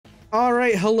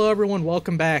Alright, hello everyone,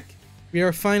 welcome back. We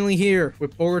are finally here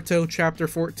with Boruto Chapter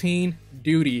 14,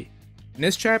 Duty. And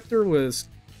this chapter was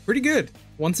pretty good.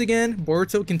 Once again,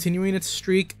 Boruto continuing its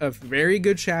streak of very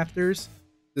good chapters.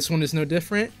 This one is no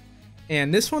different.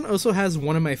 And this one also has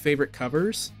one of my favorite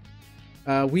covers.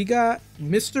 We got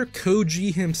Mr.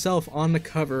 Koji himself on the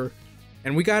cover,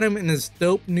 and we got him in his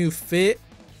dope new fit.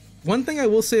 One thing I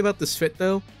will say about this fit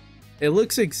though, it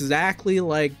looks exactly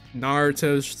like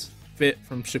Naruto's fit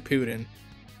from Shippuden.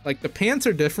 Like the pants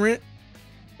are different,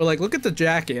 but like look at the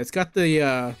jacket. It's got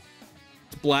the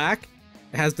it's black.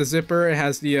 It has the zipper. It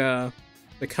has the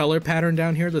color pattern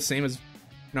down here, the same as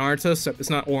Naruto, except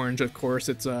it's not orange, of course.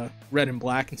 It's red and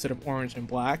black instead of orange and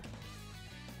black.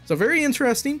 So very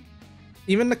interesting.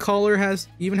 Even the collar has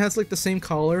like the same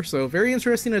collar, so very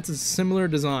interesting. It's a similar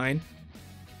design.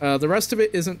 The rest of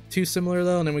it isn't too similar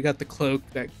though, and then we got the cloak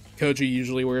that Koji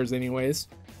usually wears anyways.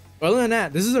 But other than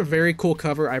that, this is a very cool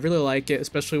cover. I really like it,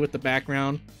 especially with the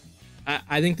background.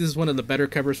 I think this is one of the better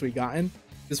covers we've gotten.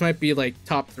 This might be like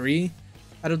top 3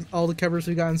 out of all the covers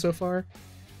we've gotten so far.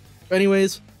 But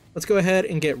anyways, let's go ahead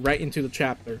and get right into the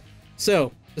chapter.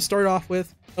 So, to start off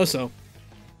with, for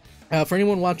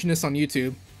anyone watching this on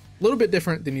YouTube, a little bit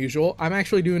different than usual. I'm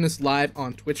actually doing this live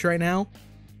on Twitch right now,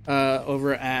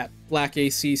 over at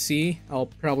BlackACC. I'll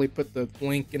probably put the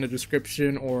link in the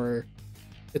description, or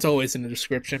it's always in the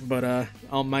description, but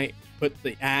I might put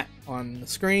the @ on the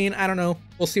screen. I don't know.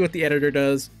 We'll see what the editor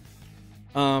does.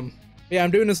 Yeah,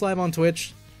 I'm doing this live on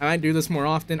Twitch. I might do this more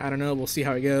often. I don't know. We'll see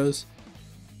how it goes.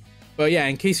 But yeah,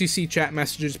 in case you see chat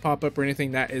messages pop up or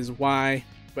anything, that is why.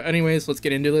 But anyways, let's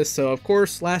get into this. So of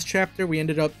course, last chapter we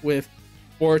ended up with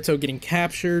Boruto getting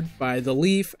captured by the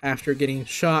Leaf after getting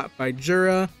shot by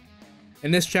Jura.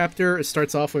 In this chapter, it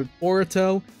starts off with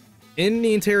Boruto in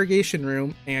the interrogation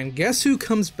room, and guess who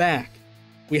comes back?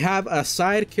 We have a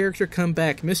side character come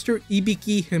back, Mr.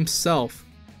 Ibiki himself,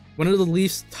 one of the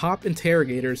Leaf's top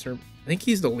interrogators, or I think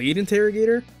he's the lead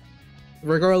interrogator.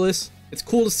 Regardless, it's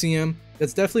cool to see him.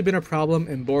 That's definitely been a problem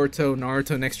in Boruto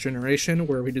Naruto Next Generation,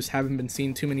 where we just haven't been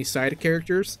seeing too many side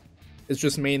characters. It's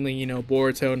just mainly, you know,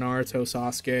 Boruto, Naruto,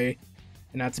 Sasuke,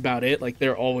 and that's about it. Like,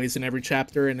 they're always in every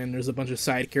chapter, and then there's a bunch of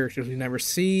side characters we never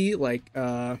see, like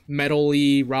Metal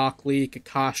Lee, Rock Lee,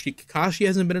 Kakashi. Kakashi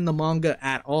hasn't been in the manga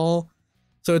at all,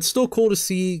 so it's still cool to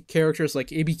see characters like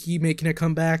Ibiki making a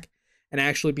comeback and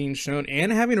actually being shown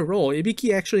and having a role.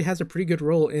 Ibiki actually has a pretty good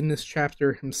role in this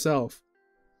chapter himself,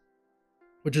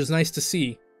 which is nice to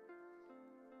see.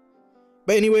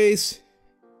 But anyways,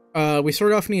 we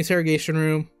start off in the interrogation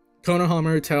room.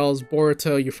 Konohamaru tells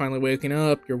Boruto, "You're finally waking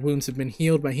up, your wounds have been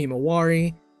healed by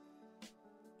Himawari."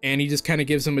 And he just kind of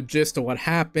gives him a gist of what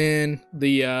happened.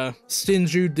 The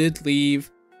Shinju did leave.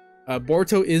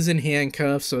 Boruto is in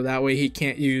handcuffs, so that way he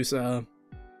can't use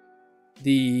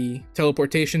the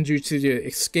teleportation jutsu to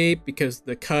escape, because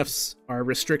the cuffs are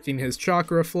restricting his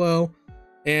chakra flow.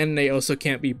 And they also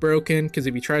can't be broken, because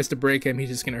if he tries to break him, he's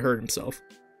just going to hurt himself.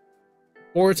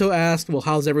 Boruto asked, "Well,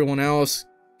 how's everyone else?"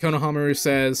 Konohamaru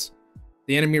says,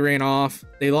 "The enemy ran off.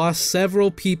 They lost several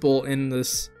people in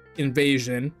this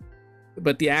invasion,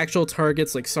 but the actual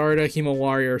targets like Sarada,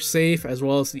 Himawari are safe, as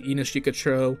well as the Inoshika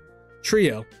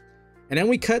trio." And then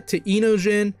we cut to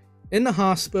Inojin in the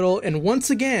hospital, and once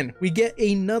again, we get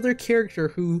another character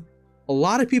who a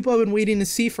lot of people have been waiting to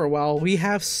see for a while. We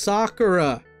have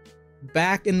Sakura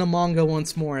back in the manga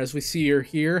once more, as we see her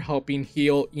here helping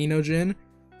heal Inojin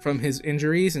from his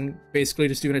injuries, and basically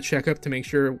just doing a checkup to make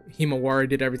sure Himawari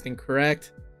did everything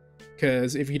correct.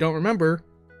 Because if you don't remember,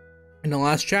 in the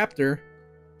last chapter,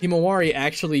 Himawari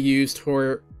actually used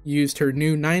her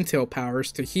new Nine-Tail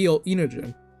powers to heal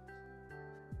Inojin.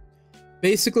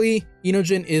 Basically,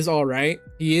 Inojin is alright.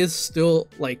 He is still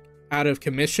like out of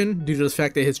commission due to the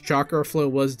fact that his chakra flow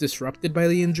was disrupted by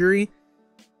the injury.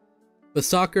 But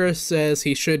Sakura says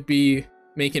he should be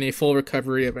making a full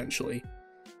recovery eventually.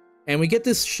 And we get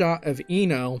this shot of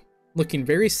Ino looking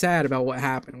very sad about what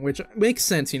happened, which makes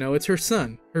sense, you know, it's her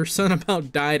son. Her son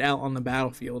about died out on the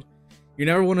battlefield. You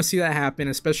never want to see that happen,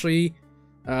 especially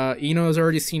Ino has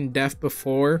already seen death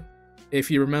before.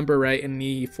 If you remember right, in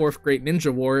the 4th Great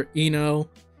Ninja War, Ino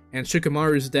and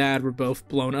Shikamaru's dad were both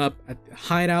blown up at the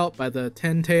hideout by the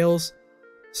Ten Tails.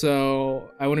 So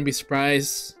I wouldn't be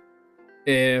surprised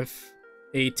if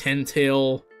a Ten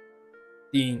Tail,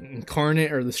 the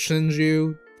incarnate, or the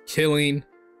Shinju, killing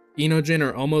Inojin,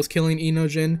 or almost killing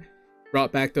Inojin,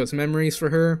 brought back those memories for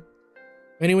her.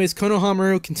 Anyways,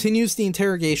 Konohamaru continues the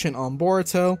interrogation on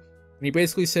Boruto, and he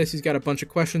basically says he's got a bunch of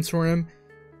questions for him.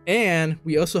 And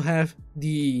we also have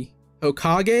the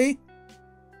Hokage,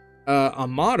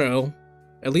 Amato.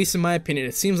 At least in my opinion,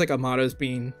 it seems like Amato is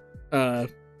being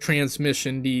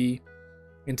transmission, the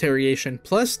interrogation,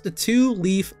 plus the 2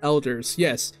 Leaf Elders.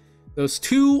 Yes, those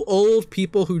 2 old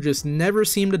people who just never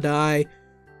seem to die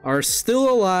are still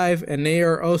alive, and they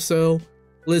are also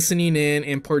listening in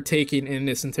and partaking in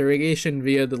this interrogation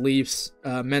via the Leaf's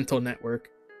mental network.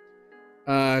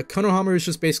 Konohamaru is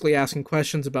just basically asking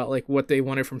questions about like what they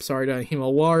wanted from Sarada and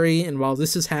Himawari, and while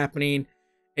this is happening,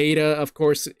 Ada, of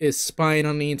course, is spying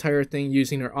on the entire thing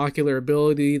using her ocular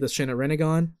ability, the Shina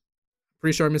Renegon.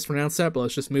 Pretty sure I mispronounced that, but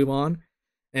let's just move on.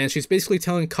 And she's basically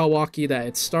telling Kawaki that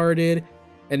it started,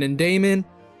 and then Damon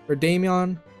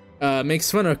makes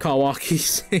fun of Kawaki,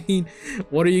 saying,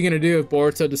 "What are you gonna do if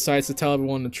Boruto decides to tell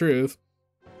everyone the truth?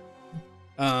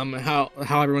 How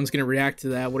everyone's gonna react to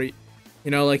that? What are you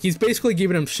know, like he's basically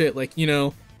giving him shit. Like, you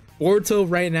know, Boruto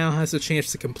right now has a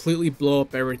chance to completely blow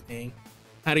up everything.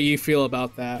 How do you feel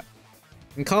about that?"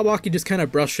 And Kawaki just kind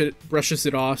of brushes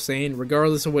it off, saying,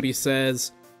 regardless of what he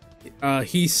says,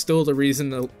 he's still the reason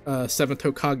the 7th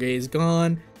Hokage is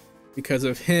gone. Because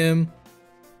of him,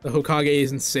 the Hokage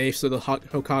isn't safe, so the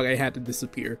Hokage had to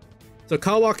disappear. So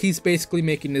Kawaki's basically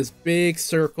making this big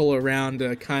circle around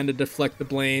to kind of deflect the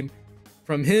blame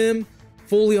from him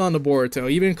fully on the Boruto.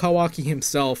 Even Kawaki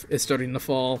himself is starting to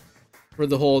fall for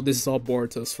the whole "this is all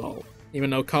Boruto's fault," even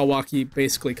though Kawaki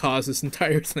basically caused this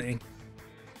entire thing.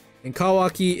 And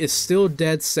Kawaki is still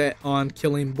dead set on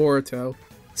killing Boruto,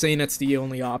 saying that's the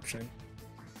only option.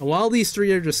 And while these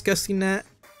 3 are discussing that,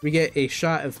 we get a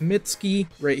shot of Mitsuki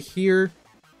right here,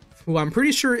 who I'm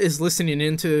pretty sure is listening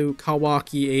into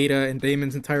Kawaki, Ada, and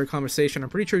Damon's entire conversation. I'm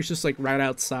pretty sure he's just like right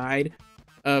outside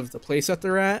of the place that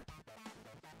they're at.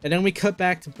 And then we cut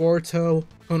back to Boruto,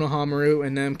 Konohamaru,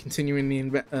 and them continuing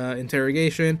the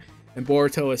interrogation. And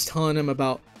Boruto is telling them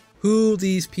about who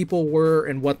these people were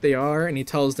and what they are. And he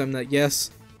tells them that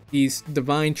yes, these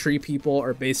Divine Tree people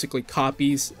are basically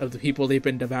copies of the people they've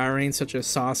been devouring, such as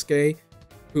Sasuke,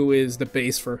 who is the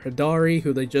base for Hidari,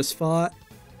 who they just fought,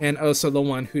 and also the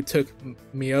one who took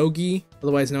Miyogi,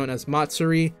 otherwise known as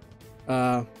Matsuri,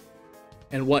 and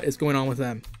what is going on with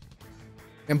them.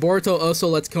 And Boruto also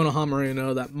lets Konohamaru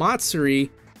know that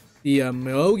Matsuri, the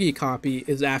Miyogi copy,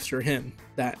 is after him.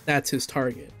 That's his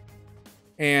target.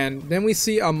 And then we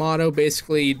see Amato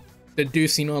basically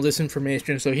deducing all this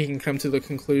information so he can come to the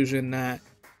conclusion that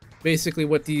basically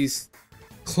what these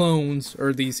clones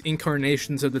or these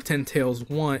incarnations of the Ten Tails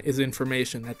want is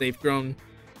information, that they've grown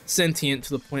sentient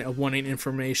to the point of wanting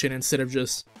information instead of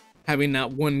just having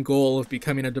that one goal of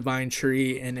becoming a divine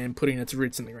tree and then putting its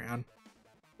roots in the ground.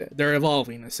 They're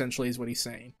evolving, essentially, is what he's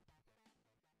saying.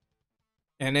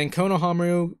 And then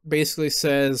Konohamaru basically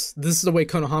says, this is the way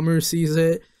Konohamaru sees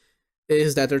it,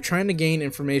 is that they're trying to gain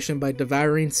information by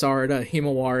devouring Sarada,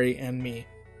 Himawari, and me.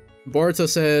 Boruto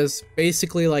says,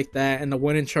 basically like that, and the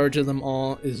one in charge of them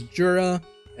all is Jura,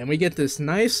 and we get this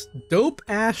nice,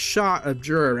 dope-ass shot of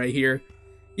Jura right here.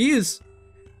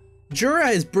 Jura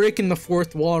is breaking the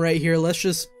 4th wall right here. Let's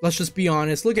just be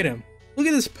honest. Look at him. Look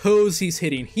at this pose he's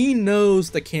hitting. He knows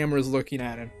the camera's looking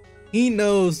at him. He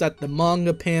knows that the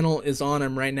manga panel is on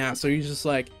him right now, so he's just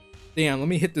like, damn, let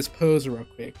me hit this pose real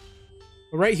quick.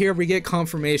 But right here, we get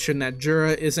confirmation that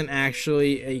Jura isn't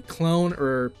actually a clone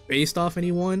or based off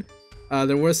anyone.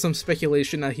 There was some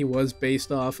speculation that he was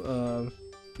based off of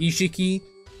Ishiki,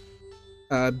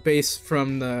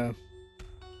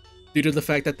 due to the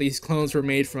fact that these clones were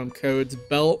made from Code's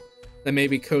belt, that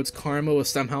maybe Code's karma was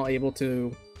somehow able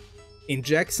to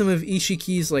inject some of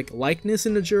Ishiki's like likeness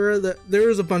into Jura. There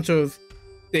was a bunch of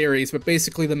theories, but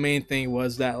basically the main thing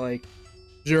was that like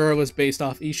Jura was based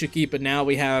off Ishiki, but now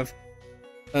we have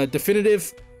a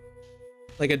definitive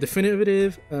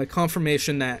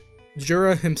confirmation that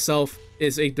Jura himself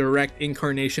is a direct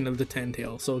incarnation of the Ten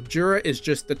Tails. So Jura is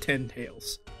just the Ten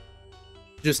Tails,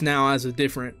 just now as a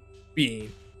different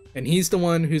being, and he's the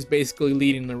one who's basically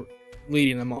leading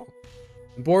them all.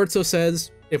 And Boruto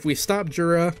says, if we stop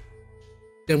Jura,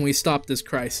 then we stop this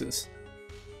crisis.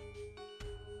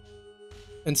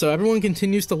 And so everyone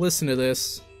continues to listen to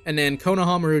this, and then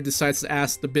Konohamaru decides to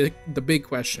ask the big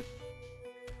question.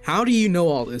 How do you know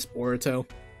all this, Boruto?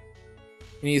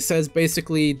 And he says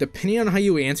basically, depending on how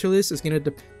you answer this is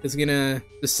gonna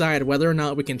decide whether or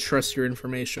not we can trust your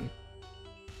information.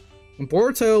 And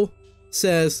Boruto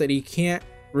says that he can't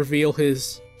reveal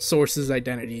his source's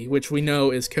identity, which we know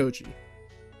is Koji.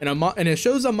 And it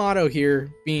shows Amato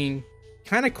here being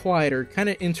kind of quiet or kind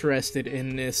of interested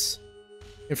in this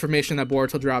information that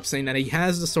Boruto drops, saying that he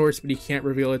has the source but he can't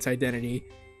reveal its identity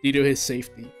due to his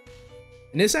safety.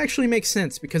 And this actually makes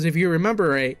sense, because if you remember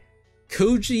right,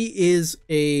 Koji is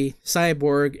a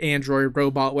cyborg, android,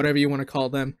 robot, whatever you want to call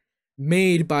them,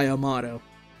 made by Amato.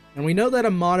 And we know that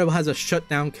Amato has a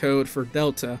shutdown code for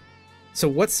Delta. So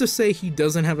what's to say he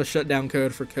doesn't have a shutdown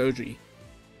code for Koji?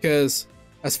 Because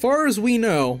as far as we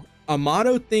know,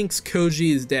 Amato thinks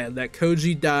Koji is dead, that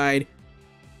Koji died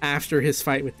after his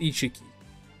fight with Ichiki.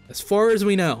 As far as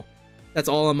we know, that's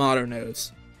all Amato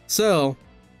knows. So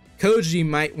Koji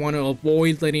might want to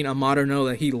avoid letting Amato know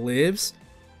that he lives,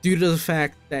 due to the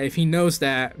fact that if he knows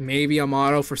that, maybe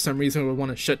Amato for some reason would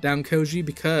want to shut down Koji,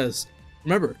 because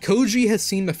remember, Koji has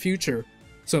seen the future.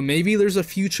 So maybe there's a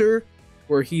future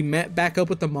where he met back up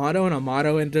with Amato and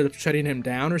Amato ended up shutting him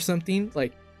down or something.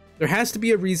 Like, there has to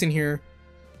be a reason here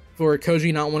for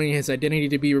Koji not wanting his identity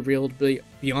to be revealed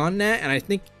beyond that, and I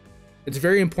think it's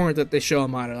very important that they show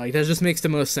Amato. Like, that just makes the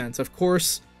most sense. Of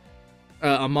course,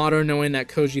 Amato knowing that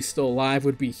Koji's still alive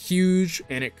would be huge,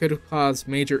 and it could have caused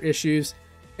major issues.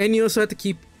 And you also have to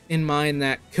keep in mind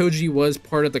that Koji was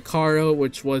part of the Karo,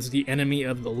 which was the enemy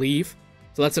of the Leaf.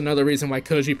 So that's another reason why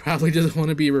Koji probably doesn't want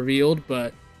to be revealed,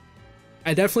 but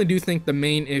I definitely do think the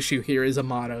main issue here is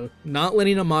Amato. Not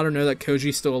letting Amato know that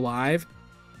Koji's still alive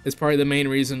is probably the main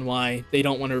reason why they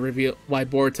don't want to reveal, why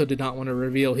Boruto did not want to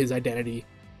reveal his identity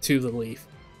to the Leaf.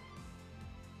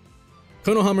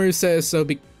 Konohamaru says, so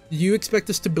do you expect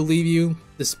us to believe you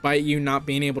despite you not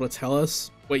being able to tell us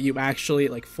what you actually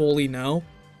like fully know?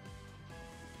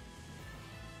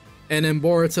 And then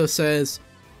Boruto says,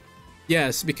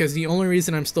 yes, because the only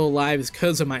reason I'm still alive is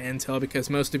because of my intel, because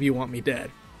most of you want me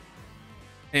dead.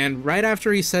 And right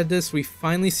after he said this, we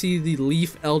finally see the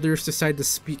Leaf Elders decide to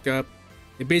speak up.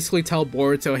 They basically tell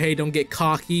Boruto, hey, don't get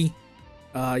cocky.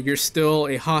 You're still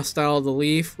a hostile of the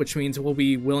Leaf, which means we'll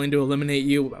be willing to eliminate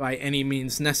you by any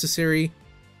means necessary.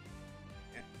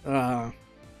 The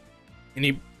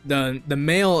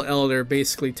male elder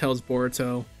basically tells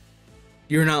Boruto,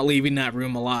 you're not leaving that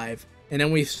room alive. And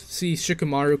then we see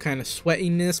Shikamaru kind of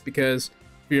sweating this because,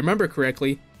 if you remember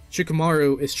correctly,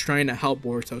 Shikamaru is trying to help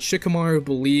Boruto. Shikamaru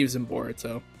believes in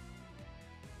Boruto.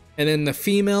 And then the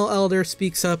female elder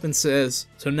speaks up and says,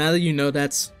 so now that you know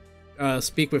that's,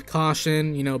 speak with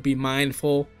caution, you know, be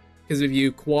mindful, because if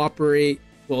you cooperate,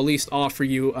 we'll at least offer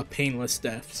you a painless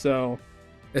death. So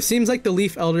it seems like the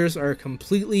Leaf Elders are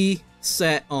completely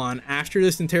set on, after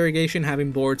this interrogation,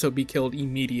 having Boruto be killed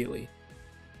immediately.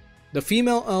 The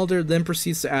female elder then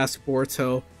proceeds to ask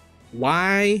Boruto,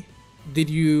 why did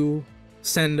you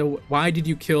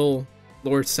kill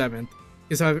Lord Seventh?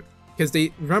 Because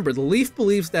they remember, the Leaf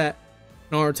believes that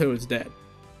Naruto is dead.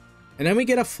 And then we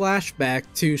get a flashback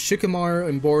to Shikamaru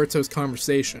and Boruto's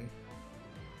conversation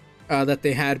that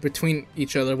they had between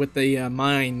each other with the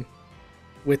mine,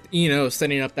 with Ino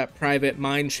setting up that private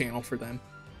mine channel for them.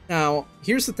 Now,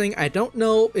 here's the thing, I don't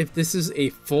know if this is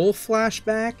a full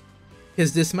flashback,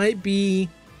 because this might be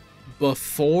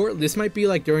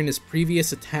like during his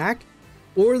previous attack,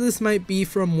 or this might be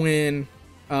from when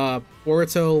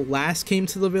Boruto last came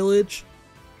to the village,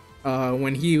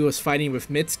 when he was fighting with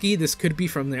Mitsuki. This could be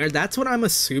from there. That's what I'm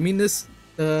assuming this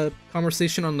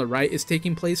conversation on the right is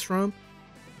taking place from.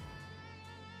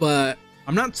 But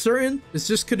I'm not certain. This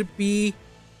just could be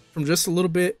from just a little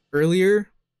bit earlier.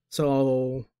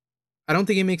 So I don't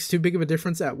think it makes too big of a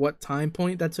difference at what time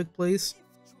point that took place.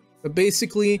 But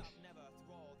basically,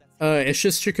 it's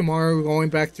just Shikamaru going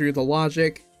back through the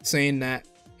logic, saying that,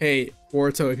 hey,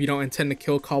 Boruto, if you don't intend to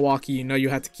kill Kawaki, you know you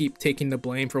have to keep taking the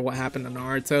blame for what happened to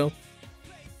Naruto.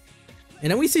 And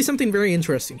then we see something very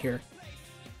interesting here.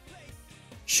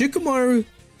 Shikamaru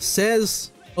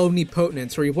says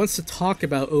omnipotence, or he wants to talk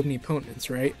about omnipotence,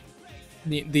 right?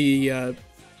 The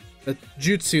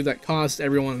jutsu that caused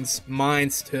everyone's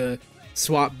minds to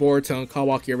swap Boruto and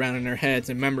Kawaki around in their heads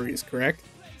and memories, correct?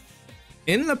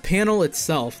 In the panel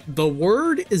itself, the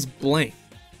word is blank.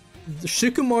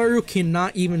 Shikamaru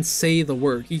cannot even say the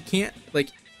word. He can't,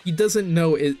 like, he doesn't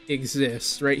know it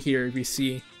exists. Right here, we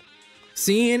see,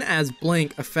 seeing as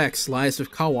blank affects lives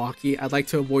of Kawaki, I'd like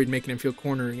to avoid making him feel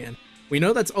cornered again. We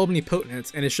know that's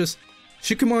omnipotence, and it's just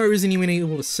Shikamaru isn't even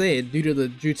able to say it due to the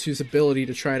jutsu's ability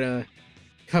to try to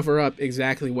cover up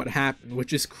exactly what happened,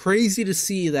 which is crazy to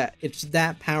see that it's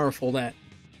that powerful that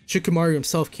Shikamaru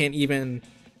himself can't even,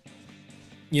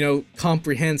 you know,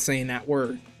 comprehend saying that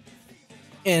word.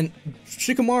 And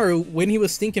Shikamaru, when he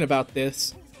was thinking about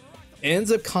this,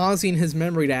 ends up causing his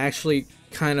memory to actually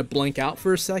kind of blank out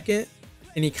for a second,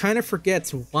 and he kind of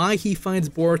forgets why he finds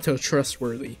Boruto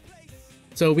trustworthy.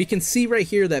 So we can see right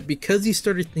here that because he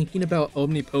started thinking about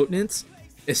omnipotence,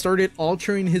 it started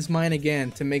altering his mind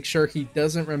again to make sure he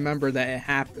doesn't remember that it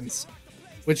happens,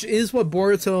 which is what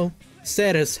Boruto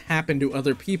said has happened to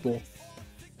other people.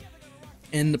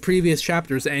 In the previous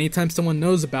chapters, anytime someone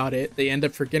knows about it, they end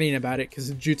up forgetting about it because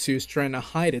the jutsu is trying to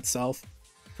hide itself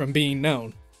from being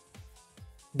known.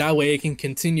 That way it can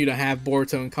continue to have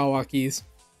Boruto and Kawaki's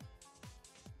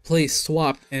place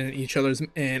swapped in each other's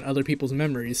and other people's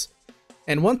memories.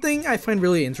 And one thing I find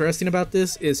really interesting about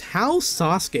this is how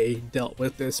Sasuke dealt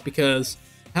with this, because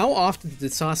how often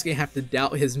did Sasuke have to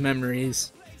doubt his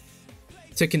memories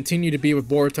to continue to be with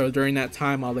Boruto during that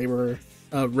time while they were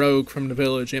a rogue from the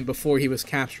village and before he was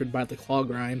captured by the Claw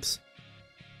Grimes?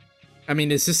 I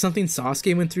mean, is this something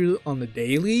Sasuke went through on the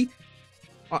daily?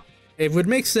 It would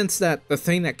make sense that the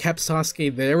thing that kept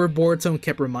Sasuke there with Boruto and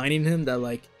kept reminding him that,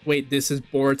 like, wait, this is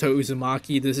Boruto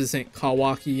Uzumaki, this isn't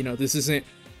Kawaki, you know, this isn't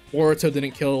Boruto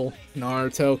didn't kill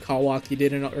Naruto, Kawaki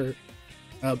didn't, or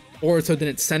Boruto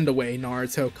didn't send away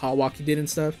Naruto, Kawaki did and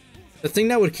stuff. The thing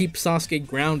that would keep Sasuke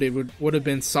grounded would have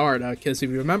been Sarada, because if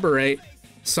you remember right,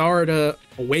 Sarada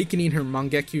awakening her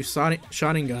Mangekyo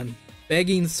Sharingan,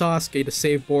 begging Sasuke to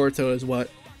save Boruto is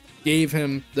what gave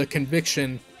him the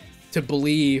conviction to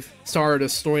believe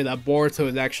Sarada's story that Boruto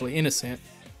is actually innocent.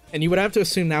 And you would have to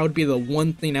assume that would be the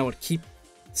one thing that would keep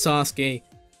Sasuke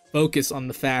focused on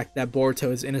the fact that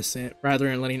Boruto is innocent, rather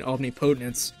than letting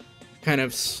Omnipotence kind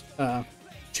of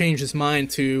change his mind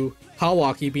to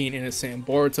Kawaki being innocent and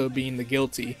Boruto being the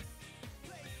guilty.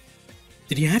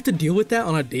 Did you have to deal with that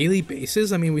on a daily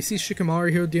basis? I mean, we see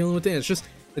Shikamaru here dealing with it.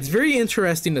 It's very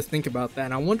interesting to think about that.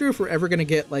 And I wonder if we're ever going to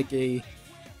get like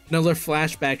another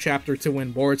flashback chapter to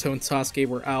when Boruto and Sasuke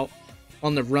were out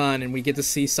on the run, and we get to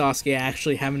see Sasuke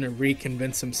actually having to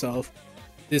reconvince himself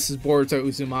this is Boruto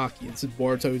Uzumaki, this is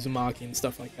Boruto Uzumaki, and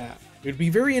stuff like that. It would be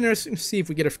very interesting to see if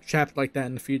we get a chapter like that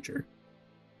in the future.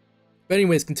 But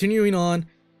anyways, continuing on,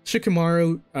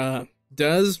 Shikamaru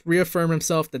does reaffirm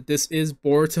himself that this is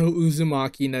Boruto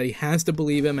Uzumaki, and that he has to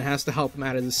believe him and has to help him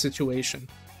out of this situation.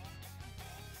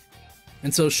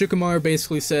 And so Shikamaru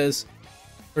basically says,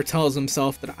 or tells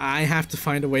himself, that I have to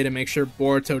find a way to make sure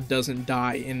Boruto doesn't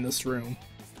die in this room.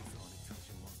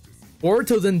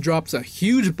 Boruto then drops a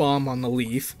huge bomb on the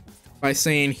Leaf by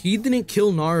saying he didn't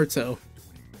kill Naruto.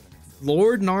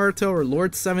 Lord Naruto, or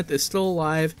Lord 7th, is still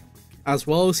alive, as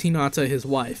well as Hinata, his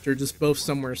wife. They're just both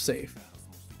somewhere safe.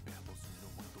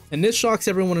 And this shocks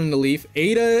everyone in the Leaf.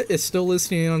 Ada is still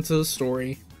listening onto the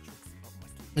story.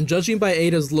 And judging by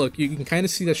Ada's look, you can kind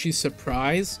of see that she's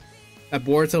surprised that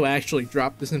Boruto actually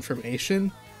dropped this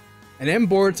information. And then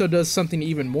Boruto does something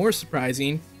even more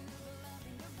surprising.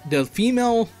 The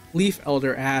female Leaf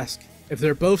Elder asks if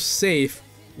they're both safe,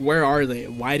 where are they?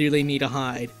 Why do they need to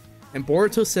hide? And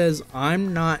Boruto says,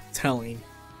 I'm not telling.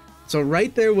 So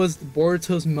right there was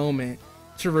Boruto's moment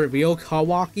to reveal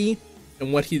Kawaki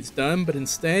and what he's done, but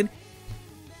instead,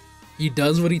 he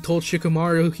does what he told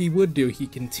Shikamaru he would do. He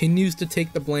continues to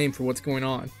take the blame for what's going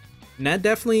on. And that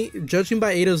definitely, judging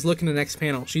by Ada's look in the next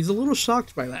panel, she's a little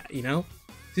shocked by that, you know?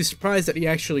 She's surprised that he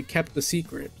actually kept the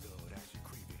secret.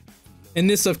 And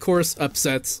this, of course,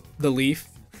 upsets the Leaf.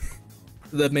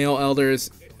 The male elder is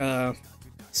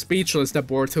speechless that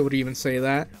Boruto would even say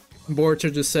that. And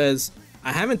Boruto just says,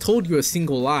 I haven't told you a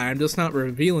single lie, I'm just not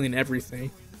revealing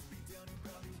everything.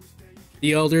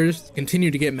 The elders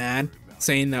continue to get mad,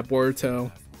 saying that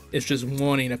Boruto is just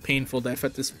wanting a painful death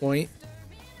at this point.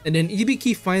 And then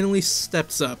Ibiki finally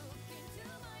steps up,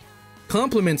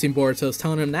 complimenting Boruto,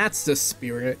 telling him that's the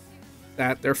spirit,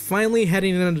 that they're finally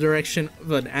heading in the direction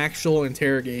of an actual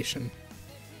interrogation.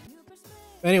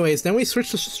 Anyways, then we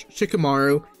switch to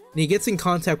Shikamaru, and he gets in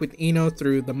contact with Ino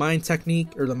through the mind technique,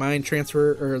 or the mind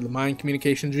transfer, or the mind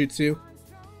communication jutsu.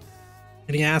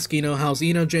 And he asks Ino, how's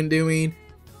Ino-jin doing?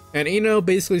 And Ino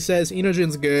basically says,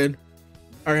 Ino-jin's good.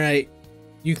 Alright,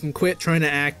 you can quit trying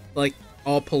to act like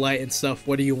all polite and stuff.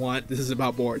 What do you want? This is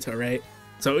about Boruto, right?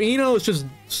 So Ino is just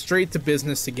straight to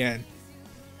business again.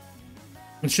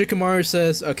 And Shikamaru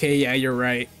says, okay, yeah, you're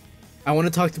right. I want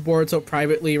to talk to Boruto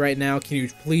privately right now. Can you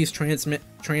please transmit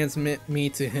me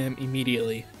to him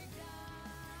immediately?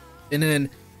 And then,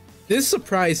 this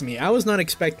surprised me. I was not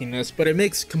expecting this, but it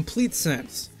makes complete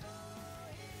sense.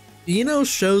 Ino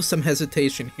shows some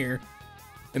hesitation here,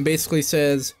 and basically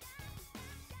says,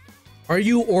 are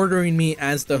you ordering me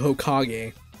as the Hokage?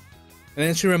 And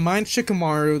then she reminds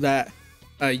Shikamaru that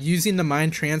using the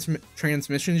mind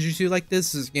transmissions you do like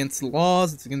this is against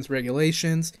laws, it's against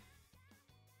regulations.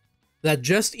 That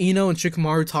just Ino and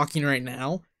Shikamaru talking right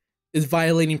now is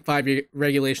violating 5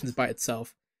 regulations by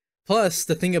itself. Plus,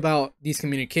 the thing about these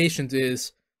communications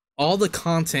is all the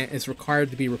content is required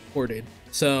to be reported.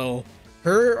 So,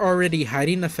 her already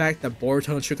hiding the fact that Boruto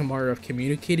and Shikamaru have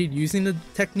communicated using the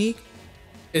technique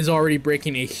is already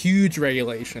breaking a huge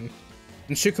regulation.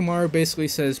 And Shikamaru basically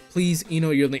says, please, Ino,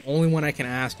 you're the only one I can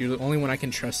ask, you're the only one I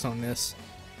can trust on this.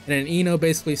 And then Ino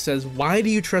basically says, why do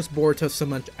you trust Boruto so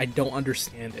much? I don't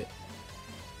understand it.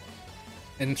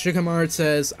 And Shikamaru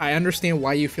says, I understand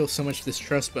why you feel so much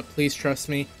distrust, but please trust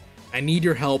me. I need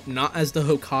your help, not as the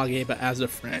Hokage, but as a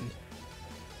friend.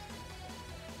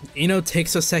 Ino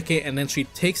takes a second, and then she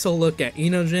takes a look at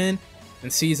Inojin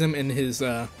and sees him in his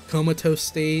comatose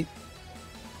state.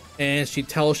 And she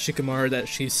tells Shikamaru that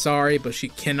she's sorry, but she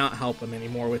cannot help him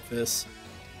anymore with this.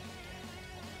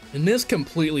 And this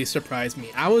completely surprised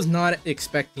me. I was not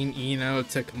expecting Ino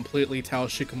to completely tell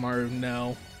Shikamaru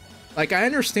no. Like, I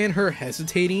understand her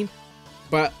hesitating,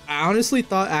 but I honestly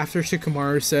thought after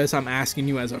Shikamaru says, I'm asking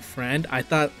you as a friend, I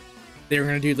thought they were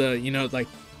going to do the, you know, like,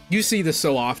 you see this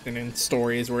so often in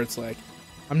stories where it's like,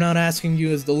 I'm not asking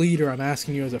you as the leader, I'm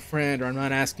asking you as a friend, or I'm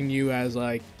not asking you as,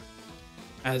 like,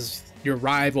 as your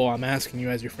rival, I'm asking you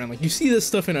as your friend. Like, you see this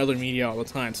stuff in other media all the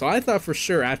time. So I thought for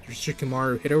sure after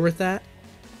Shikamaru hit her with that,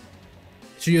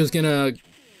 she was going to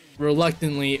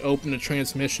reluctantly open the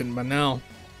transmission, but now,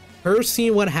 her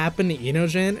seeing what happened to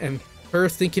Inojin and her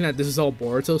thinking that this is all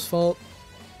Boruto's fault,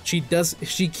 she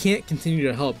can't continue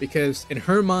to help, because in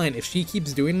her mind, if she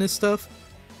keeps doing this stuff,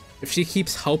 if she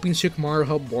keeps helping Shikamaru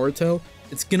help Boruto,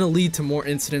 it's gonna lead to more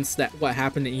incidents that what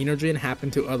happened to Inojin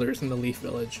happened to others in the Leaf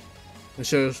Village. And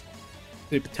so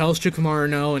it tells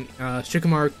Shikamaru no, and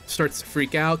Shikamaru starts to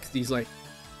freak out because he's like,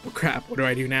 well crap, what do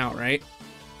I do now, right?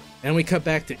 Then we cut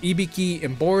back to Ibiki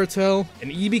and Boruto,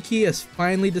 and Ibiki has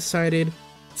finally decided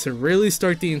to really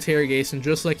start the interrogation,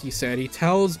 just like he said. He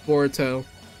tells Boruto,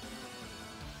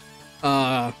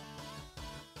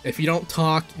 if you don't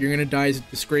talk, you're gonna die as a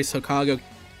disgraced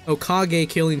Hokage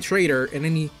killing traitor, and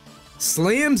then he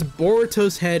slams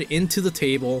Boruto's head into the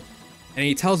table, and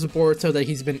he tells Boruto that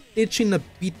he's been itching to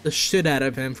beat the shit out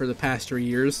of him for the past 3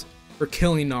 years for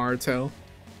killing Naruto.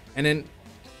 And then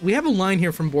we have a line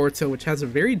here from Boruto which has a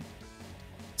very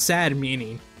sad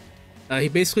meaning. He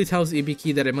basically tells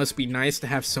Ibiki that it must be nice to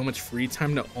have so much free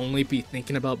time to only be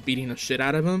thinking about beating the shit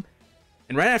out of him.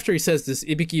 And right after he says this,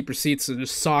 Ibiki proceeds to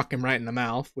just sock him right in the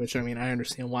mouth, which, I mean, I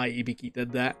understand why Ibiki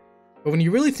did that. But when you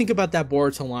really think about that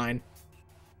Boruto line,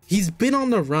 he's been on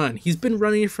the run. He's been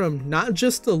running from not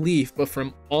just the Leaf, but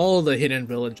from all the hidden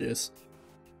villages.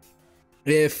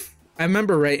 If I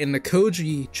remember right, in the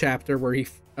Koji chapter where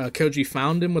Koji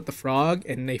found him with the frog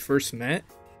and they first met,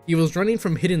 he was running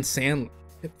from hidden sand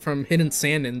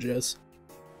ninjas.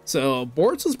 So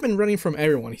Boruto's been running from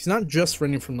everyone. He's not just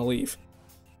running from the Leaf.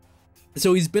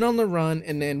 So he's been on the run,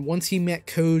 and then once he met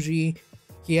Koji,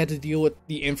 he had to deal with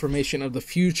the information of the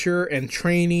future and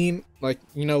training, like,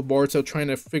 you know, Boruto trying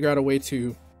to figure out a way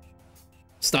to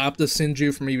stop the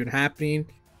Senju from even happening,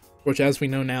 which, as we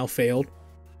know now, failed.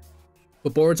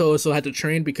 But Boruto also had to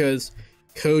train because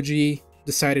Koji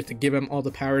decided to give him all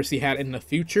the powers he had in the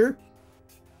future,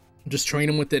 just train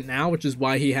him with it now, which is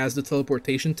why he has the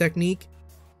teleportation technique.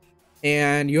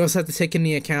 And you also have to take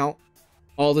into account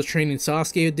all the training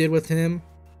Sasuke did with him,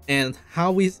 and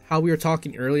how we were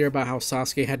talking earlier about how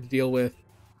Sasuke had to deal with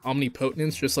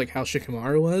omnipotence, just like how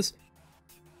Shikamaru was.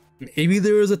 Maybe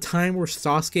there was a time where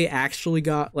Sasuke actually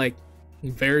got, like,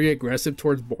 very aggressive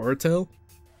towards Boruto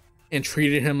and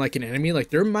treated him like an enemy.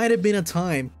 Like, there might have been a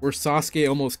time where Sasuke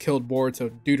almost killed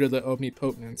Boruto due to the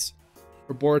omnipotence,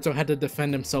 where Boruto had to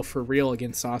defend himself for real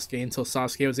against Sasuke until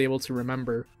Sasuke was able to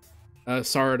remember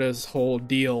Sarada's whole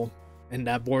deal and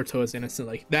that Boruto is innocent.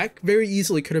 Like, that very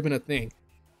easily could have been a thing.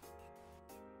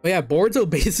 But yeah, Boruto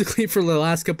basically for the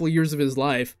last couple of years of his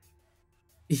life,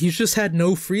 he's just had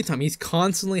no free time. He's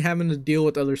constantly having to deal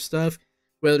with other stuff,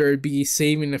 whether it be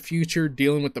saving the future,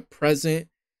 dealing with the present,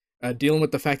 dealing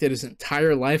with the fact that his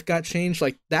entire life got changed.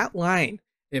 Like, that line,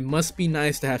 it must be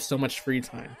nice to have so much free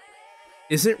time,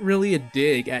 isn't really a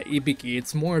dig at Ibiki.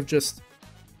 It's more of just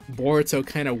Boruto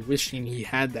kind of wishing he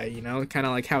had that, you know? Kind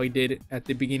of like how he did at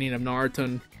the beginning of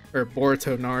Naruto, or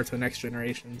Boruto Naruto Next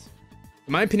Generations.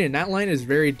 In my opinion, that line is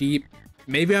very deep.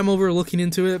 Maybe I'm overlooking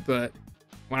into it, but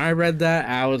when I read that,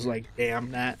 I was like,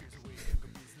 damn, that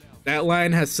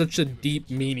line has such a deep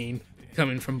meaning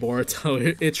coming from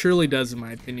Boruto. It truly does, in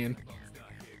my opinion.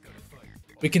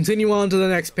 We continue on to the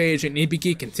next page, and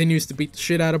Ibiki continues to beat the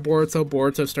shit out of Boruto.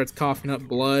 Boruto starts coughing up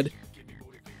blood.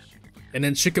 And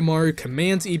then Shikamaru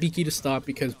commands Ibiki to stop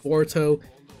because Boruto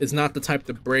is not the type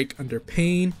to break under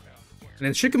pain. And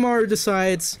then Shikamaru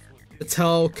decides to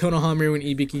tell Konohamaru and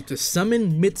Ibiki to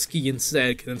summon Mitsuki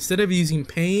instead, because instead of using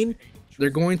pain, they're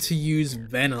going to use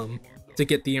venom to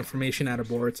get the information out of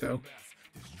Boruto.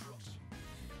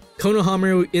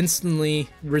 Konohamaru instantly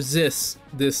resists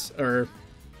this, or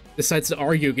decides to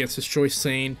argue against his choice,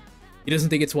 saying he doesn't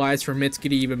think it's wise for Mitsuki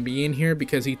to even be in here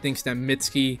because he thinks that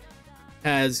Mitsuki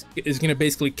is going to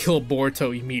basically kill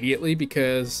Boruto immediately,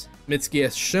 because Mitsuki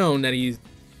has shown that he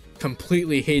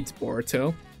completely hates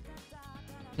Boruto.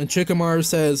 And Shikamaru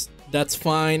says, "That's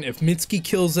fine. If Mitsuki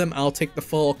kills him, I'll take the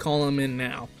fall. Call him in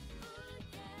now."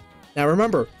 Now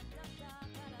remember,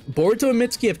 Boruto and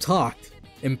Mitsuki have talked,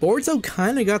 and Boruto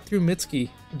kind of got through Mitsuki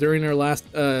during their last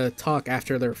talk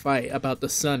after their fight about the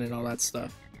sun and all that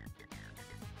stuff.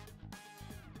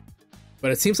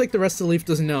 But it seems like the rest of the Leaf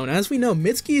doesn't know, and as we know,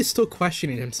 Mitsuki is still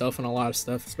questioning himself on a lot of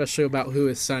stuff, especially about who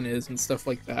his son is and stuff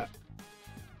like that.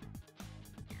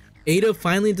 Ada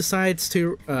finally decides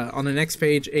to, on the next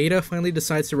page, Ada finally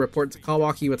decides to report to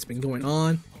Kawaki what's been going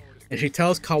on, and she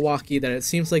tells Kawaki that it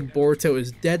seems like Boruto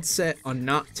is dead set on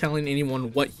not telling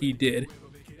anyone what he did.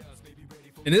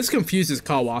 And this confuses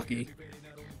Kawaki.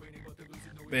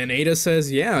 And Ada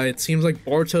says, yeah, it seems like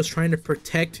Boruto's trying to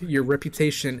protect your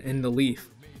reputation in the Leaf.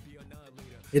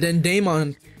 And then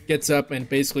Daemon gets up and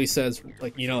basically says,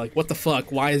 like, you know, like, what the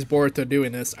fuck? Why is Boruto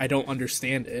doing this? I don't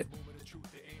understand it.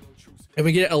 And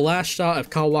we get a last shot of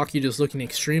Kawaki just looking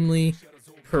extremely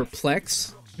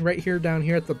perplexed right here, down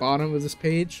here at the bottom of this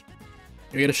page.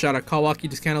 We get a shot of Kawaki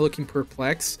just kind of looking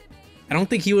perplexed. I don't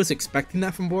think he was expecting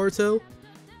that from Boruto.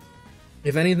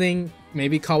 If anything,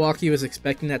 maybe Kawaki was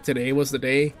expecting that today was the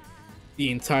day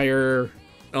the entire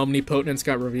omnipotence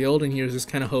got revealed, and he was just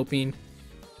kind of hoping,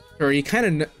 or he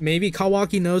kind of, maybe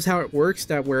Kawaki knows how it works,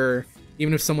 that where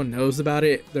even if someone knows about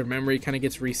it, their memory kind of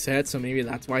gets reset, so maybe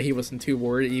that's why he wasn't too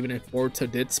worried even if Boruto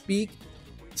did speak.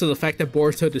 So the fact that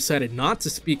Boruto decided not to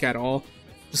speak at all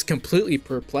just completely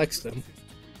perplexed him.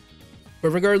 But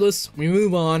regardless, we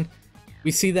move on. We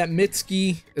see that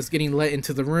Mitsuki is getting let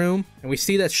into the room, and we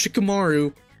see that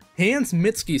Shikamaru hands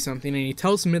Mitsuki something, and he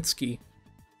tells Mitsuki,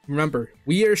 remember,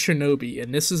 we are shinobi,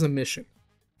 and this is a mission.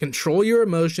 Control your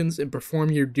emotions and perform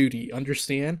your duty,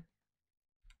 understand?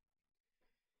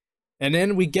 And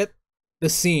then we get the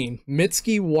scene.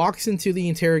 Mitsuki walks into the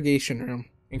interrogation room,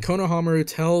 and Konohamaru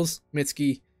tells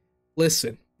Mitsuki,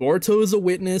 listen, Boruto is a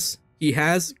witness, he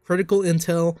has critical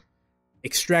intel,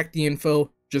 extract the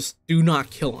info, just do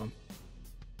not kill him.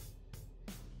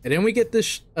 And then we get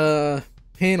this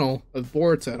panel of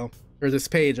Boruto, or this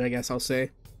page I guess I'll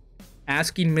say,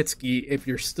 asking Mitsuki if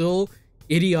you're still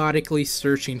idiotically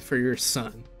searching for your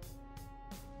son.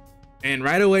 And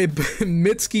right away,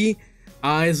 Mitsuki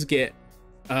eyes get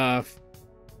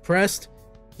pressed.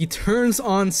 He turns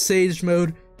on Sage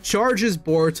Mode, charges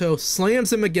Boruto,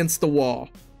 slams him against the wall,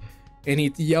 and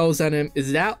he yells at him,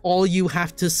 is that all you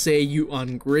have to say, you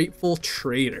ungrateful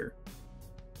traitor?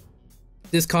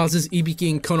 This causes Ibiki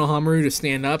and Konohamaru to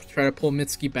stand up to try to pull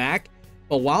Mitsuki back,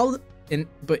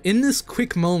 but in this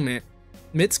quick moment,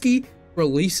 Mitsuki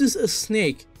releases a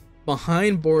snake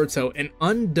behind Boruto and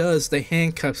undoes the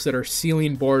handcuffs that are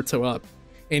sealing Boruto up.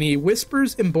 And he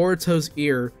whispers in Boruto's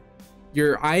ear,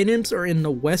 your items are in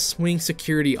the West Wing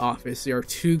security office. There are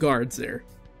 2 guards there.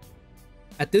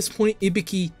 At this point,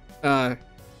 Ibiki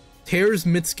tears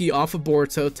Mitsuki off of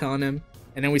Boruto, telling him,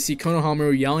 and then we see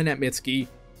Konohamaru yelling at Mitsuki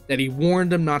that he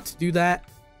warned him not to do that.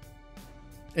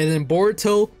 And then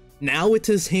Boruto, now with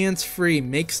his hands free,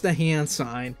 makes the hand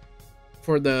sign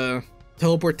for the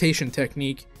teleportation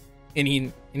technique, and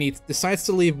he decides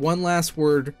to leave one last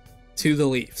word to the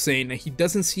Leaf, saying that he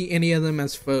doesn't see any of them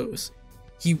as foes.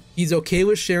 He's okay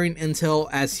with sharing intel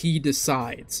as he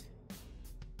decides,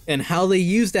 and how they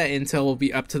use that intel will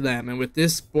be up to them. And with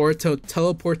this, Boruto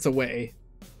teleports away,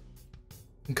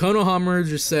 and Konohamaru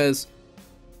just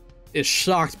is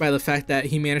shocked by the fact that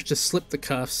he managed to slip the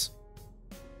cuffs.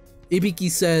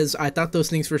 Ibiki says, I thought those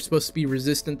things were supposed to be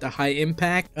resistant to high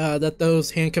impact, that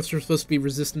those handcuffs were supposed to be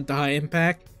resistant to high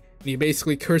impact, and he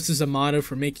basically curses Amado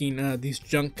for making these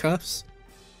junk cuffs.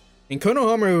 And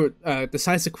Konohamaru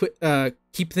decides to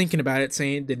keep thinking about it,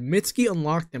 saying, did Mitsuki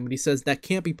unlock them? But he says that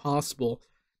can't be possible.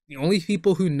 The only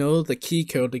people who know the key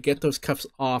code to get those cuffs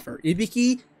off are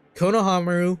Ibiki,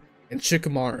 Konohamaru, and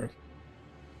Shikamaru.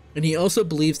 And he also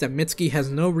believes that Mitsuki has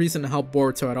no reason to help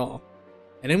Boruto at all.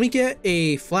 And then we get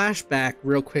a flashback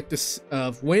real quick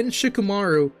of when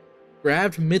Shikamaru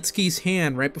grabbed Mitsuki's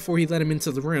hand right before he let him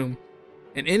into the room.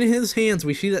 And in his hands,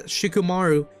 we see that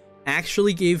Shikamaru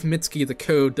actually gave Mitsuki the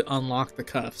code to unlock the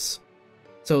cuffs.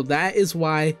 So that is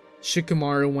why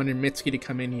Shikamaru wanted Mitsuki to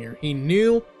come in here. He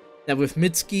knew that with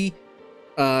Mitsuki,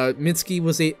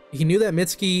 he knew that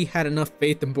Mitsuki had enough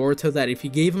faith in Boruto that if he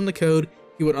gave him the code,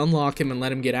 he would unlock him and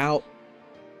let him get out.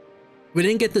 We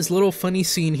didn't get this little funny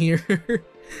scene here.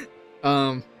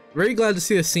 Very glad to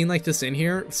see a scene like this in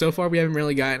here. So far, we haven't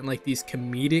really gotten like these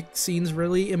comedic scenes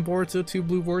really in Boruto 2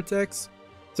 Blue Vortex.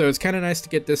 So it's kind of nice to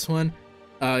get this one.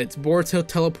 It's Boruto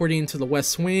teleporting into the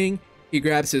West Wing. He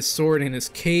grabs his sword and his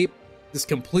cape. This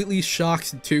completely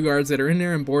shocks the 2 guards that are in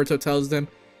there, and Boruto tells them,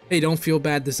 hey, don't feel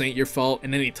bad, this ain't your fault.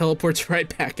 And then he teleports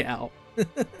right back out.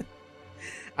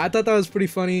 I thought that was pretty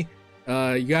funny.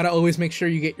 You gotta always make sure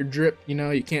you get your drip, you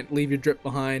know, you can't leave your drip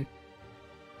behind.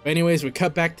 But anyways, we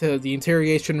cut back to the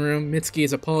interrogation room. Mitsuki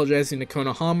is apologizing to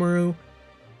Konohamaru,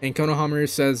 and Konohamaru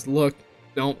says, look,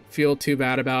 don't feel too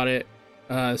bad about it.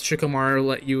 Shikamaru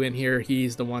let you in here.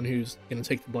 He's the one who's gonna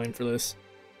take the blame for this.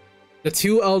 The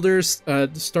two elders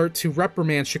start to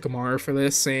reprimand Shikamaru for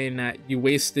this, saying that you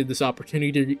wasted this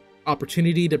opportunity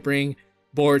to bring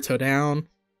Boruto down.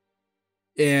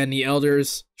 And the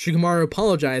elders, Shikamaru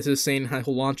apologizes, saying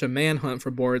he'll launch a manhunt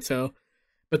for Boruto,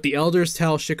 but the elders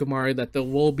tell Shikamaru that there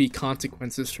will be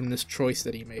consequences from this choice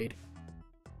that he made.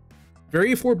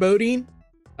 Very foreboding.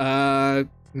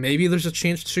 Maybe there's a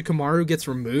chance Shikamaru gets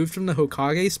removed from the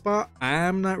Hokage spot.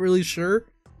 I'm not really sure,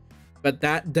 but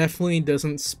that definitely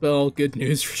doesn't spell good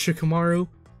news for Shikamaru,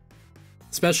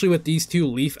 especially with these two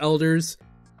Leaf Elders.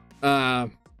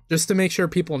 Just to make sure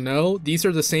people know, these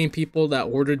are the same people that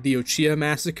ordered the Uchiha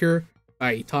massacre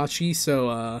by Itachi,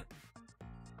 so,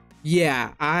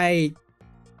 yeah,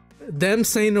 them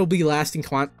saying there'll be lasting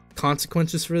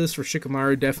consequences for this for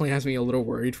Shikamaru definitely has me a little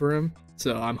worried for him,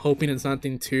 so I'm hoping it's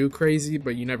nothing too crazy,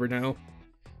 but you never know.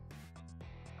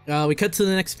 We cut to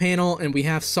the next panel, and we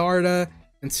have Sarada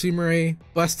and Sumire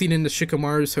busting into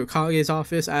Shikamaru's Hokage's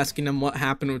office, asking him what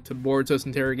happened to Boruto's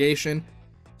interrogation.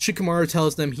 Shikamaru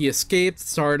tells them he escaped.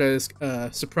 Sarada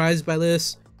is surprised by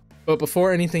this, but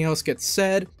before anything else gets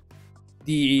said,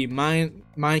 the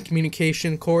mind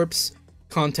communication corpse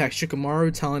contacts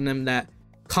Shikamaru, telling them that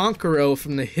Kankuro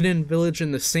from the hidden village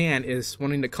in the sand is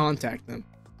wanting to contact them.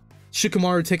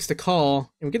 Shikamaru takes the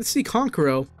call, and we get to see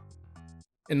Kankuro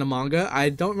in the manga. I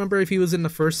don't remember if he was in the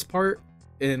first part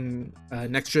in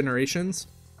Next Generations,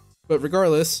 but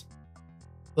regardless,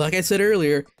 like I said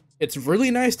earlier, it's really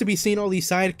nice to be seeing all these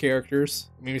side characters.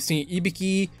 I mean, we've seen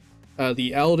Ibiki,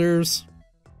 the Elders.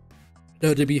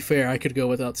 Though, to be fair, I could go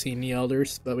without seeing the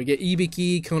Elders. But we get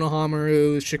Ibiki,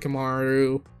 Konohamaru,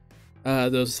 Shikamaru,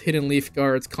 those Hidden Leaf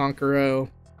Guards, Kankuro.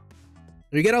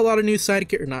 We get a lot of new side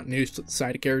characters, not new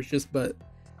side characters, but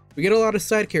we get a lot of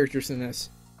side characters in this.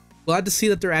 Glad to see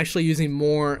that they're actually using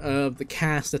more of the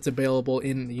cast that's available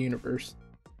in the universe.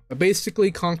 But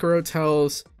basically, Kankuro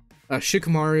tells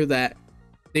Shikamaru that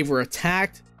they were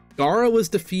attacked, Gaara was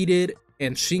defeated,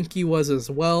 and Shinki was as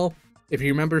well. If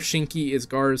you remember, Shinki is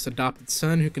Gaara's adopted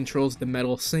son who controls the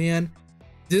metal sand.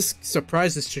 This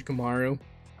surprises Shikamaru,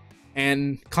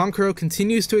 and Kankuro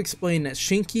continues to explain that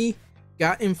Shinki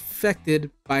got infected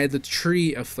by the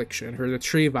tree affliction, or the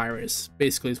tree virus,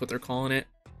 basically is what they're calling it.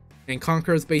 And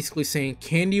Kankuro is basically saying,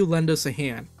 can you lend us a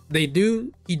hand? He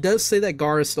does say that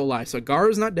Gaara is still alive, so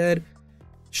Gaara's not dead,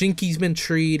 Shinki's been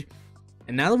treed,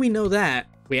 and now that we know that,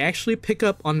 we actually pick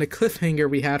up on the cliffhanger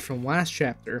we had from last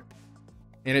chapter,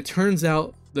 and it turns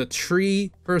out the tree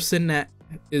person that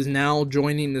is now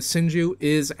joining the Senju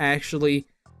is actually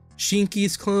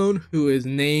Shinki's clone, who is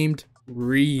named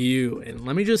Ryu. And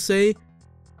let me just say,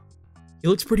 he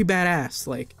looks pretty badass.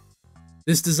 Like,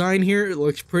 this design here, it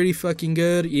looks pretty fucking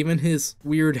good. Even his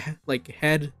weird, like,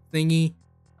 head thingy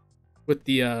with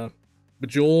the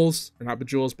bejewels, or not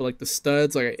bejewels, but like the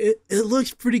studs, like, it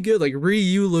looks pretty good. Like,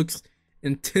 Ryu looks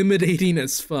intimidating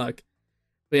as fuck.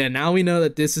 But yeah, now we know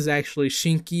that this is actually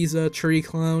Shinki's tree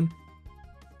clone.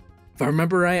 If I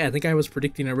remember right, I think I was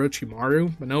predicting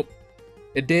Orochimaru, but nope.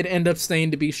 It did end up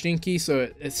staying to be Shinki, so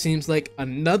it seems like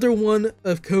another one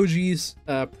of Koji's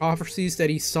prophecies that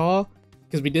he saw,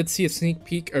 because we did see a sneak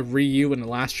peek of Ryu in the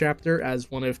last chapter as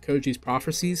one of Koji's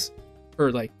prophecies,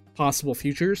 or like possible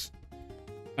futures.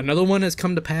 Another one has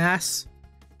come to pass,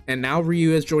 and now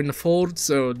Ryu has joined the fold,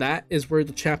 so that is where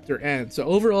the chapter ends. So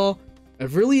overall, a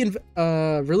really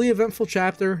eventful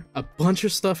chapter. A bunch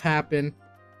of stuff happened.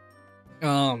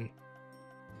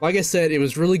 Like I said, it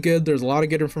was really good. There's a lot of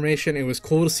good information. It was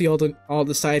cool to see all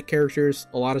the side characters.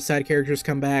 A lot of side characters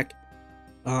come back.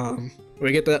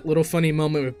 We get that little funny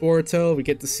moment with Boruto. We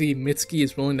get to see Mitsuki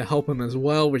is willing to help him as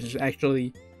well, which is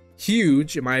actually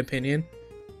huge in my opinion.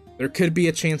 There could be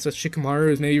a chance that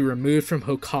Shikamaru is maybe removed from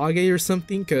Hokage or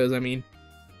something, because I mean,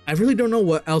 I really don't know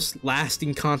what else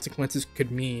lasting consequences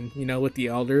could mean, you know, with the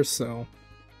elders. So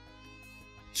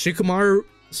Shikamaru,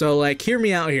 so like, hear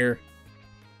me out here.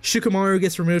 Shikamaru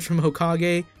gets removed from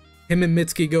Hokage, him and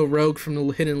Mitsuki go rogue from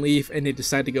the Hidden Leaf, and they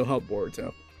decide to go help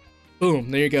Boruto.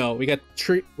 Boom, there you go. We got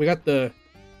the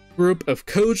group of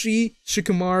Koji,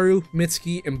 Shikamaru,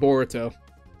 Mitsuki, and Boruto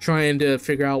trying to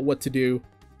figure out what to do.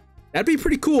 That'd be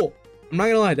pretty cool. I'm not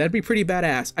gonna lie, that'd be pretty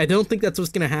badass. I don't think that's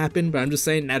what's gonna happen, but I'm just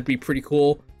saying that'd be pretty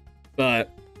cool.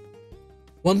 But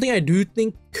one thing I do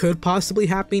think could possibly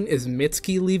happen is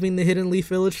Mitsuki leaving the Hidden Leaf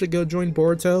Village to go join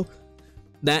Boruto.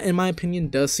 That, in my opinion,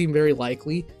 does seem very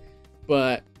likely.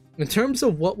 But In terms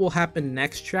of what will happen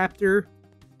next chapter,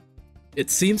 it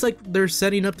seems like they're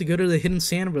setting up to go to the Hidden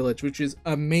Sand Village, which is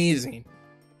amazing.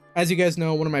 As you guys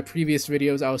know, one of my previous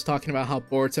videos, I was talking about how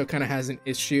Boruto kind of has an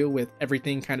issue with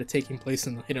everything kind of taking place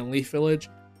in the Hidden Leaf Village,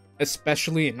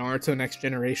 especially in Naruto Next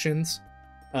Generations.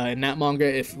 In that manga,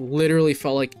 it literally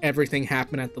felt like everything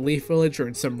happened at the Leaf Village or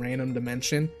in some random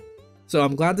dimension. So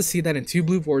I'm glad to see that in 2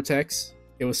 Blue Vortex.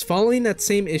 It was following that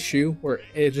same issue where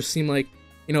it just seemed like,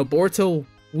 you know, Boruto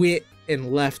went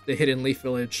and left the Hidden Leaf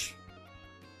Village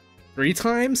 3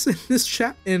 times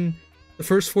in the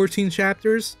first 14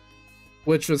 chapters,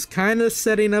 which was kind of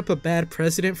setting up a bad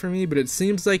precedent for me. But it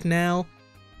seems like now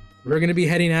we're going to be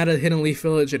heading out of the Hidden Leaf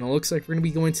Village, and it looks like we're going to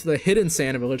be going to the Hidden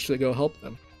Sand Village to go help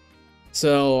them.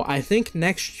 So I think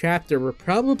next chapter we're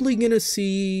probably going to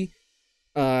see,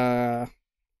 if I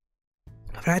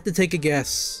had to take a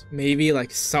guess, maybe like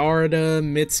Sarada,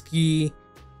 Mitsuki,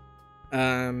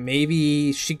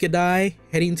 maybe Shikadai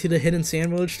heading to the Hidden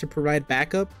Sand Village to provide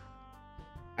backup.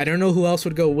 I don't know who else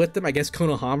would go with them. I guess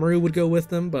Konohamaru would go with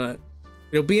them, but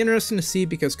it'll be interesting to see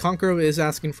because Kankuro is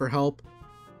asking for help.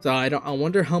 So I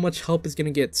wonder how much help is going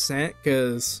to get sent,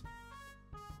 because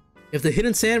if the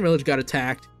Hidden Sand Village got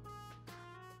attacked,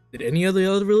 did any of the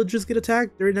other villages get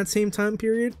attacked during that same time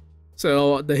period?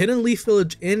 So the Hidden Leaf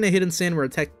Village and the Hidden Sand were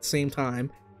attacked at the same time.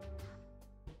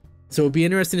 So it'll be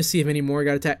interesting to see if any more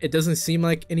got attacked. It doesn't seem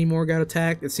like any more got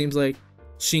attacked. It seems like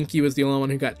Shinki was the only one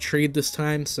who got treed this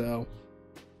time. So,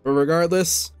 but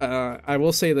regardless, I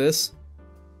will say this.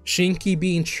 Shinki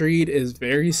being treed is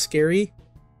very scary.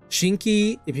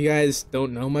 Shinki, if you guys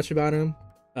don't know much about him,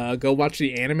 go watch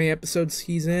the anime episodes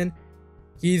he's in.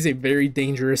 He's a very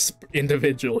dangerous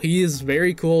individual. He is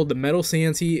very cool. The metal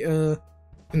sands he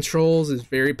controls is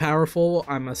very powerful.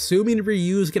 I'm assuming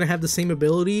Ryu is going to have the same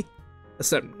ability,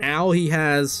 except now he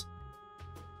has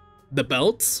the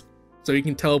belts, so he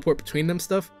can teleport between them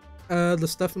the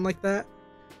stuff and like that.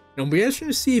 And it'll be interesting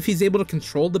to see if he's able to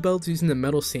control the belts using the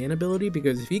metal sand ability,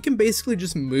 because if he can basically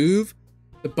just move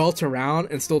the belts around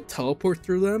and still teleport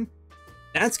through them,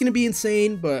 that's going to be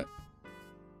insane. But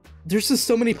there's just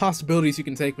so many possibilities you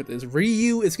can take with this.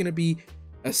 Ryu is going to be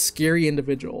a scary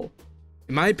individual.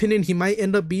 In my opinion, he might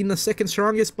end up being the second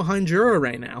strongest behind Juro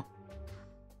right now.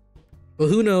 But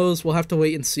who knows? We'll have to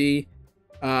wait and see.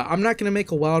 I'm not going to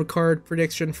make a wild card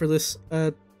prediction for this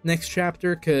next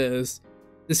chapter, because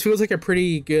this feels like a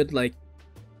pretty good, like,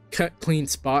 cut clean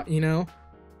spot, you know?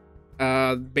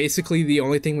 Basically, the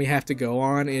only thing we have to go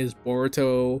on is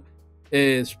Boruto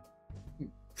is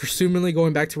presumably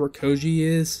going back to where Koji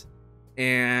is,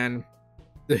 and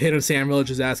the Hidden Sand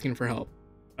Village is asking for help.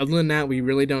 Other than that, we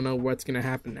really don't know what's going to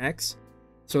happen next.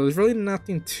 So there's really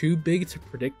nothing too big to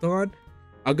predict on.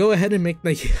 I'll go ahead and make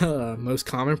the most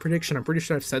common prediction. I'm pretty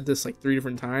sure I've said this like 3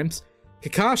 different times.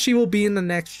 Kakashi will be in the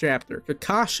next chapter.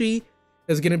 Kakashi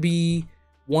is going to be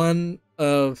one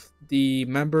of the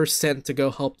members sent to go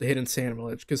help the Hidden Sand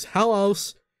Village. Because how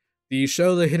else do you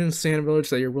show the Hidden Sand Village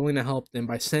that you're willing to help them?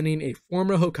 By sending a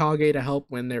former Hokage to help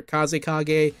when their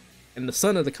Kazekage and the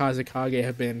son of the Kazekage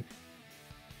have been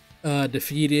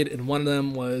defeated, and one of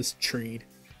them was treed.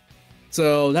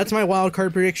 So that's my wild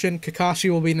card prediction. Kakashi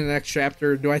will be in the next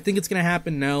chapter. Do I think it's going to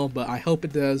happen? No, but I hope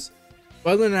it does.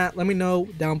 But other than that, let me know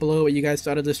down below what you guys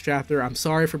thought of this chapter. I'm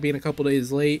sorry for being a couple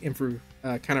days late and for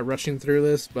kind of rushing through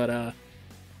this, but a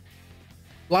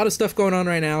lot of stuff going on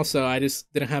right now, so I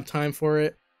just didn't have time for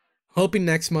it. Hoping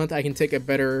next month I can take a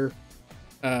better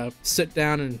sit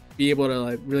down and be able to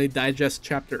like really digest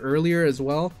chapter earlier as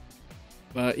well.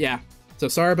 But yeah, so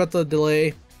sorry about the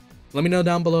delay. Let me know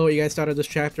down below what you guys thought of this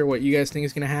chapter, what you guys think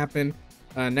is going to happen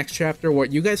next chapter,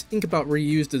 what you guys think about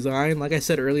Ryu's design. Like I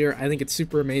said earlier, I think it's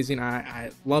super amazing.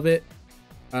 I love it.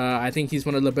 I think he's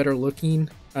one of the better looking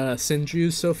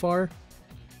Senjus so far.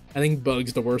 I think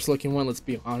Bug's the worst looking one, let's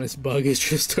be honest. Bug is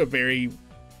just a very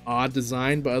odd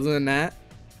design, but other than that,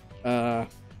 I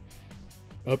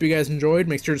hope you guys enjoyed.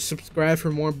 Make sure to subscribe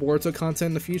for more Boruto content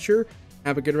in the future.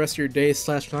 Have a good rest of your day /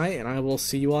 night, and I will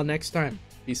see you all next time.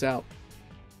 Peace out.